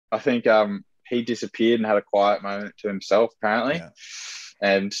I think he disappeared and had a quiet moment to himself, apparently. Yeah.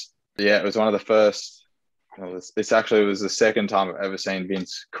 And yeah, it was one of the first. Well, this actually was the second time I've ever seen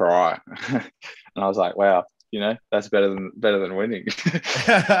Vince cry, and I was like, wow, that's better than winning.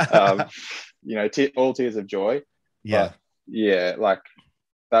 um, all tears of joy, Yeah. but yeah, like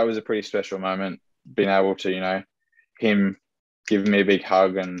that was a pretty special moment. Being able to, him giving me a big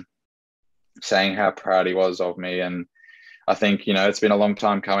hug and saying how proud he was of me, and I think it's been a long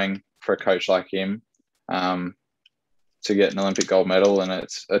time coming for a coach like him. To get an Olympic gold medal, and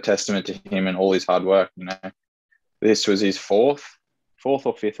it's a testament to him and all his hard work. This was his fourth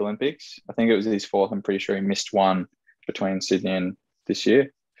or fifth Olympics. I think it was his fourth. I'm pretty sure he missed one between Sydney and this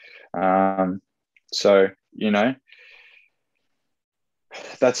year. So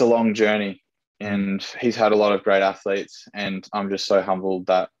that's a long journey, Mm. and he's had a lot of great athletes, and I'm just so humbled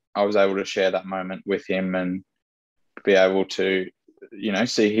that I was able to share that moment with him and be able to,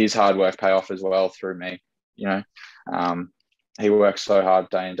 see his hard work pay off as well through me. You know, um, he works so hard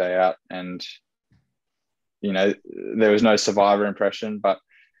day in, day out, and there was no survivor impression, but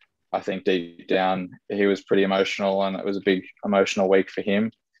I think deep down he was pretty emotional, and it was a big emotional week for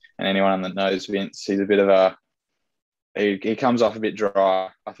him. And anyone that knows Vince, he's a bit of he comes off a bit dry,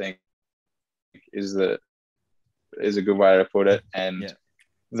 I think, is a good way to put it. And Yeah.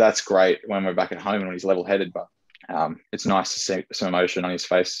 that's great when we're back at home and when he's level headed. But it's nice to see some emotion on his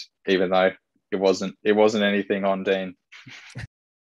face, even though it wasn't anything on Dean.